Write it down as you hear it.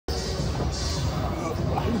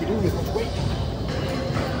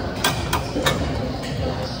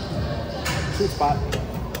Sweet spot.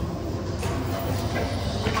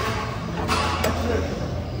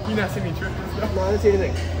 You not see me trip this stuff? No, I didn't see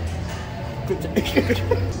anything.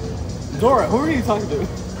 Dora, who are you talking to?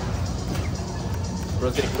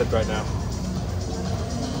 Bro's getting clipped right now.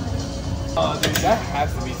 Oh, dude, that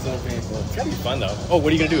has to be so painful. It's gotta be fun though. Oh,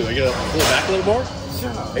 what are you gonna do? Are you gonna pull it back a little more?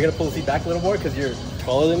 Shut up. Are you gonna pull the seat back a little more because you're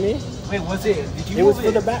taller than me? Wait, was it? Did you It was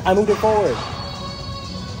further back. I moved it forward.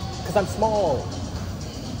 Because I'm small.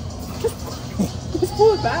 Just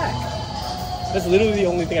pull it back. That's literally the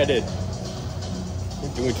only thing I did.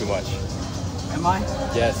 You're doing too much. Am I?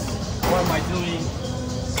 Yes. Or am I doing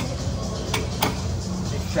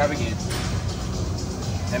extravagant?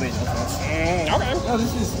 That made no sense. Okay. No,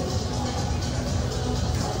 this is...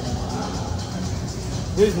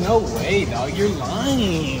 There's no way, dog. You're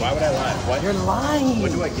lying. Why would I lie? What? You're lying.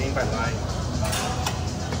 What do I gain by lying?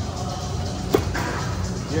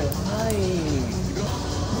 You're lying.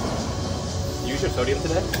 You use your sodium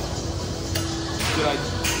today?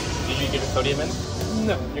 Did you get your sodium in?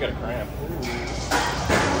 No. You got a cramp.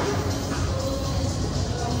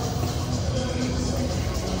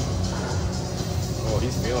 Oh,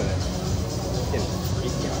 he's feeling it. He's getting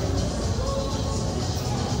freaky out.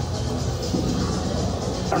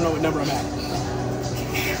 I don't know what number I'm at.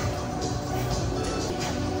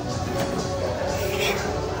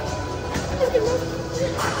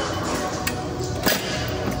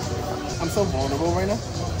 I'm so vulnerable right now.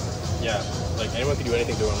 Yeah, like anyone can do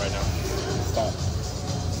anything to him right now. Stop.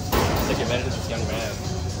 It's like you're married to this young man.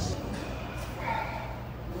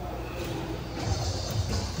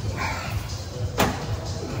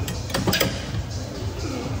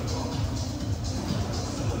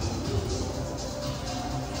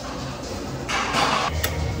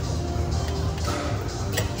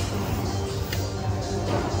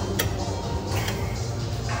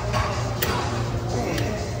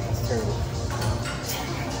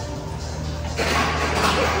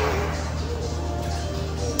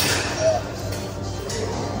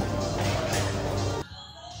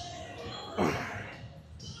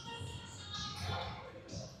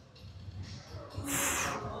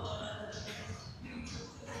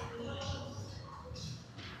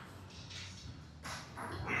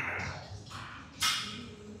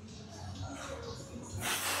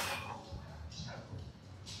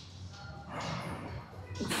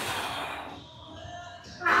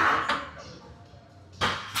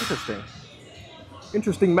 Interesting.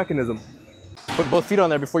 Interesting mechanism. Put both feet on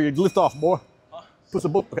there before you lift off, boy. Put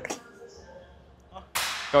some both. Okay.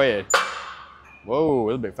 Go ahead. Whoa,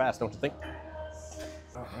 it'll be fast, don't you think?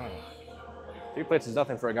 3 plates is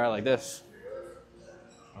nothing for a guy like this.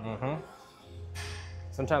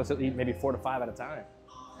 Sometimes he'll eat maybe 4 to 5 at a time.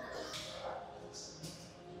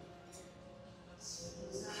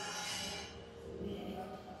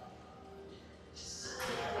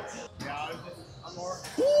 I'm more.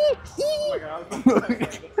 Oh my God.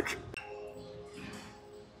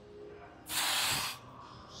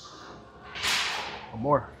 One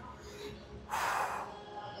more.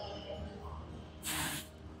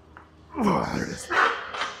 Oh, there it is.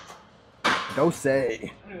 Dose.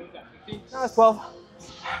 No, it's 12.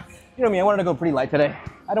 You know me, I wanted to go pretty light today.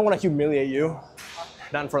 I don't want to humiliate you.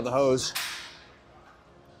 Not in front of the hose.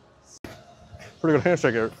 Pretty good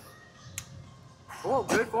handshake, Eric. Oh,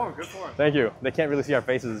 good form, good form. Thank you. They can't really see our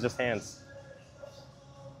faces, it's just hands.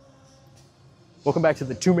 Welcome back to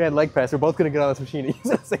the 2-man leg press. We're both gonna get on this machine at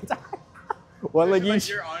the same time. One leg each.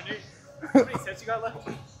 You're on it. How many sets you got left?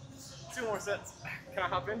 2 more sets. Can I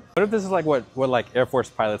hop in? What if this is like what like Air Force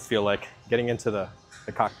pilots feel like getting into the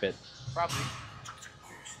cockpit? Probably.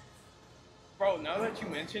 Bro, now that you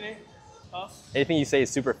mention it, Anything you say is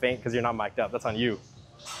super faint because you're not mic'd up. That's on you.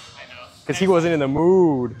 I know. Because he wasn't in the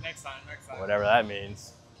mood. Next time, next time. Whatever that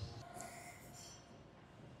means.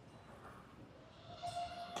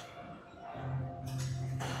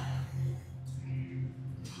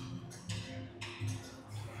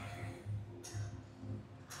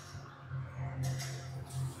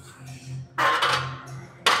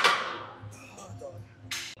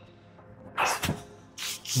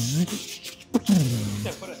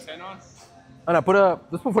 Yeah, put a 10 on. Oh no,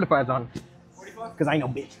 let's put 45s on. 45? Because I ain't no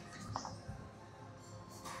bitch.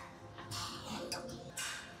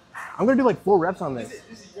 I'm gonna do like 4 reps on this.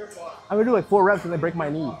 This is your fault. I'm gonna do like 4 reps and then break my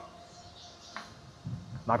knee.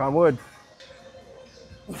 Knock on wood.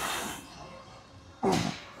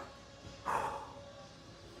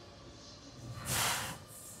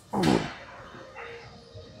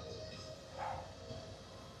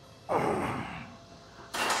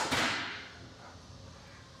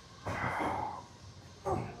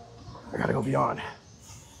 I gotta go beyond.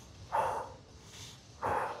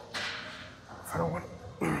 don't want it.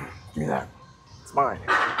 Give me that. It's mine.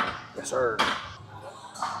 Yes, sir.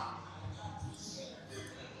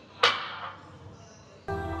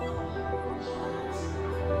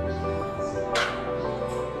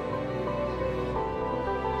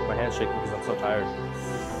 My hand's shaking because I'm so tired.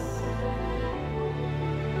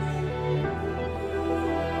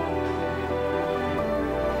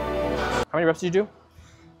 How many reps did you do?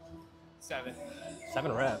 7.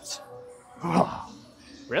 7 reps.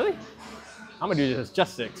 Really? I'm gonna do this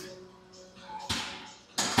just 6.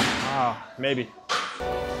 Ah, maybe.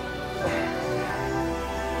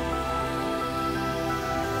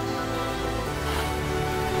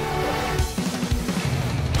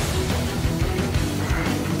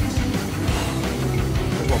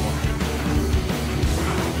 There's one more.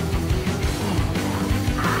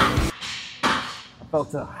 I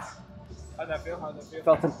felt How'd that feel? How'd that feel?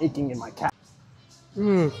 felt an aching in my calf.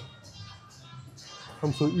 I'm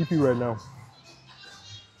so eepy right now.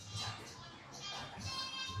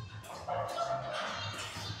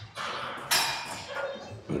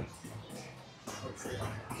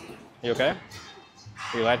 You okay?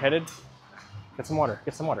 Are you lightheaded? Get some water.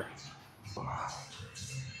 Get some water.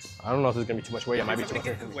 I don't know if there's gonna be too much weight. It might be too much.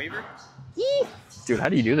 Waiver? Dude, how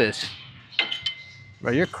do you do this?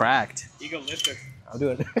 Bro, you're cracked. Ego lifter. I'll do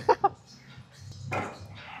it.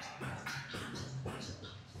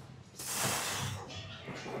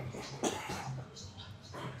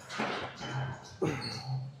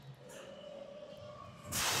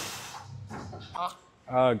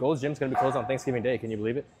 Gold's Gym's gonna be closed on Thanksgiving Day. Can you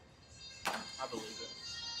believe it? I believe it.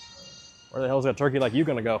 Where the hell's a turkey like you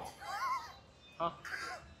gonna go? Huh?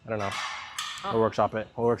 I don't know. Huh? We'll workshop it.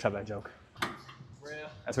 We'll workshop that joke. Real?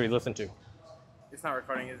 That's what you listen to. It's not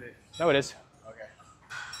recording, is it? No, it is. Okay.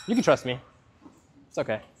 You can trust me. It's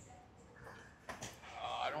okay.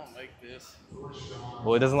 I don't like this.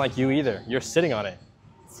 Well, it doesn't like you either. You're sitting on it,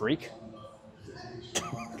 freak.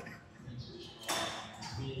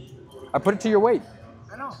 I put it to your weight.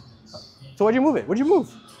 I know. So why'd you move it? What'd you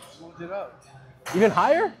move? Moved it up. Even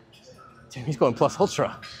higher? Damn, he's going plus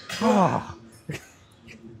ultra. Oh.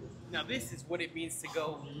 Now this is what it means to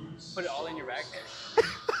go put it all in your bag.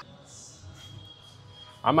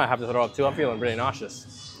 I might have to throw up too. I'm feeling really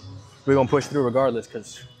nauseous. We're gonna push through regardless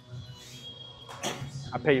because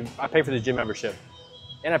I pay for the gym membership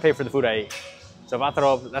and I pay for the food I eat. So if I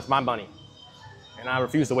throw up, that's my money. And I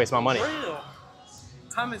refuse to waste my money. Real.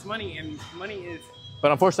 Time is money and money is...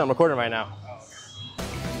 But unfortunately, I'm recording right now. Oh,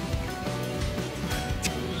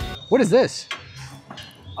 okay. What is this?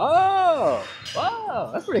 Oh, wow,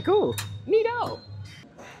 that's pretty cool. Neato.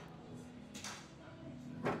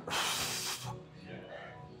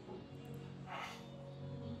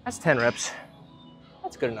 That's 10 reps.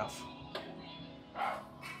 That's good enough.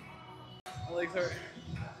 My legs hurt.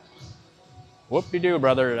 Whoop-de-doo,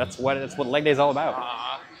 brother. That's what leg day is all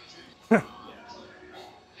about.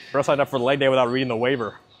 Bro signed up for leg day without reading the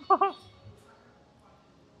waiver. Like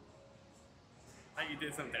you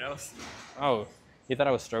did something else. Oh, you thought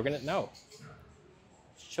I was stroking it? No.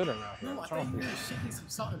 Children around here. No, I What's thought wrong you with were you? shaking some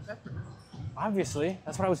salt and pepper. Obviously,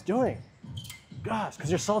 that's what I was doing. Gosh, because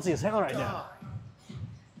you're salty as hell right now.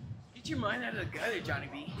 Get your mind out of the gutter, Johnny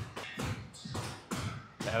B.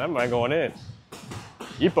 Man, that might going in.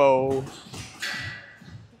 Yeepo.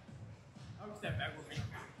 I'll step back with me.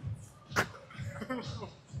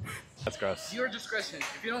 That's gross. Your discretion.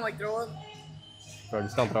 If you don't like throw up, Bro,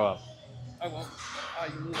 just don't throw up. I won't. Oh,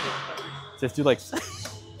 you moved it. Just do like...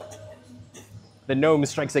 The gnome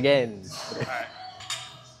strikes again. Alright.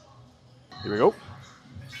 Here we go.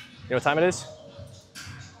 You know what time it is?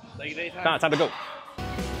 Leg day time? Nah, time to go.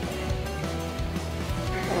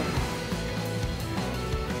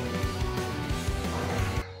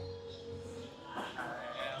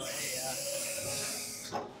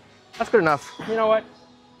 That's good enough. You know what?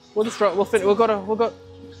 We'll just we'll go.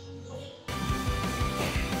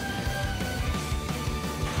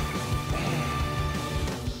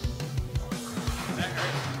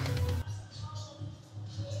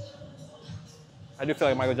 I do feel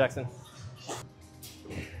like Michael Jackson.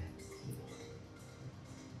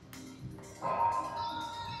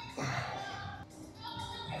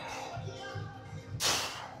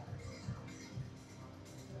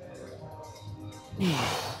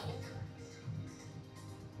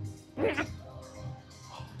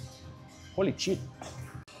 Holy shit.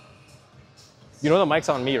 You know the mic's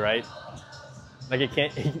on me, right? Like it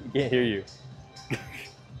can't hear you.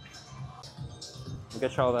 We'll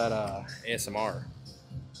get y'all that ASMR.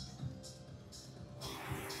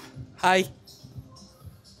 Hi.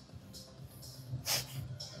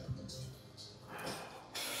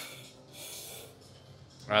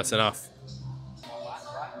 That's enough.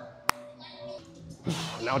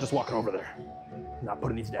 now just walking over there. Not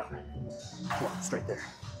putting these down. Come on, straight there.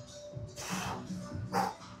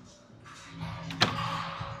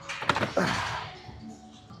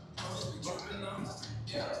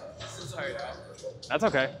 That's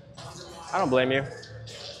okay. I don't blame you.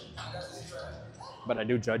 But I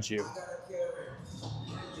do judge you.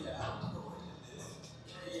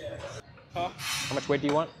 Huh? How much weight do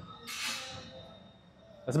you want?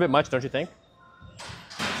 That's a bit much, don't you think?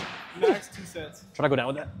 Max 2 sets. Should I go down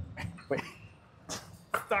with that? Wait.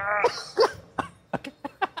 Stop. Okay.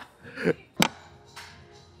 There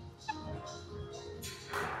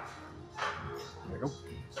we go.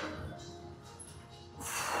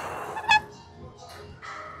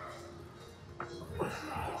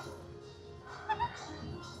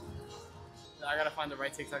 I gotta find the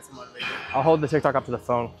right TikTok to motivate you. I'll hold the TikTok up to the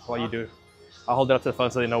phone while you do. I'll hold it up to the phone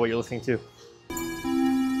so they know what you're listening to.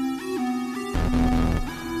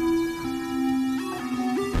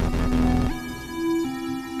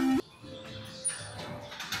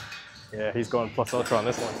 Yeah, he's going plus ultra on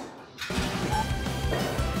this one.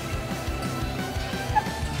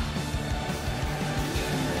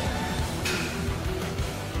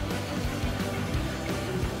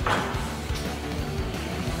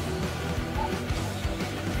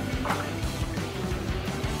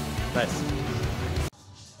 Nice.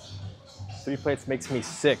 3 plates makes me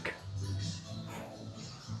sick.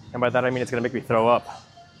 And by that I mean it's gonna make me throw up.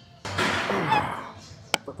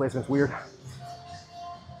 Foot placement's weird.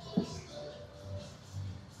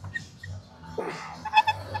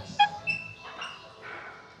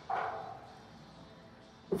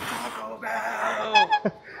 Taco Bell!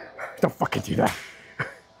 Don't fucking do that.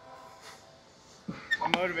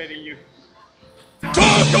 I'm motivating you.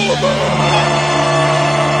 Taco Bell!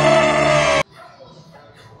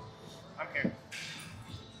 I'm here.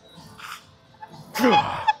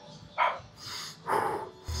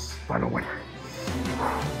 Final one.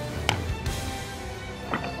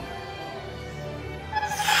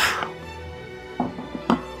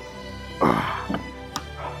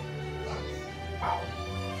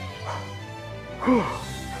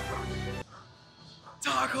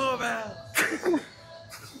 Taco Bell!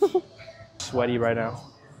 Sweaty right now.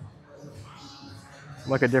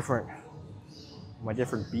 I'm like a different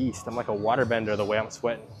beast. I'm like a waterbender the way I'm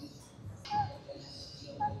sweating.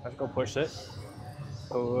 Let's go push it.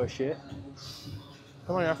 Push it.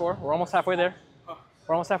 Come on, R4. We're almost halfway there.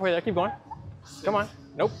 We're almost halfway there. Keep going. Come on.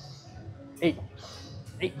 Nope. 8.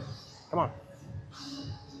 8. Come on.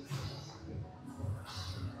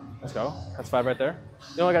 Let's go. That's 5 right there.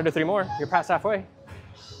 You only gotta do 3 more. You're past halfway.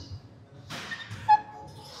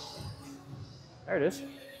 There it is.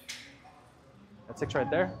 That's 6 right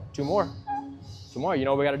there. 2 more. 2 more. You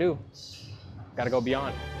know what we gotta do. Gotta go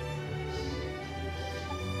beyond.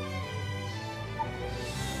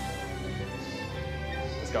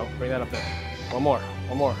 Let's go. Bring that up there. 1 more.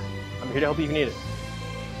 1 more. I'm here to help you if you need it.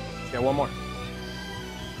 Let's get 1 more.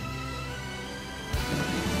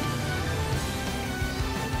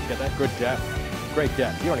 Get that? Good depth. Great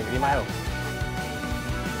depth. You don't even need my help.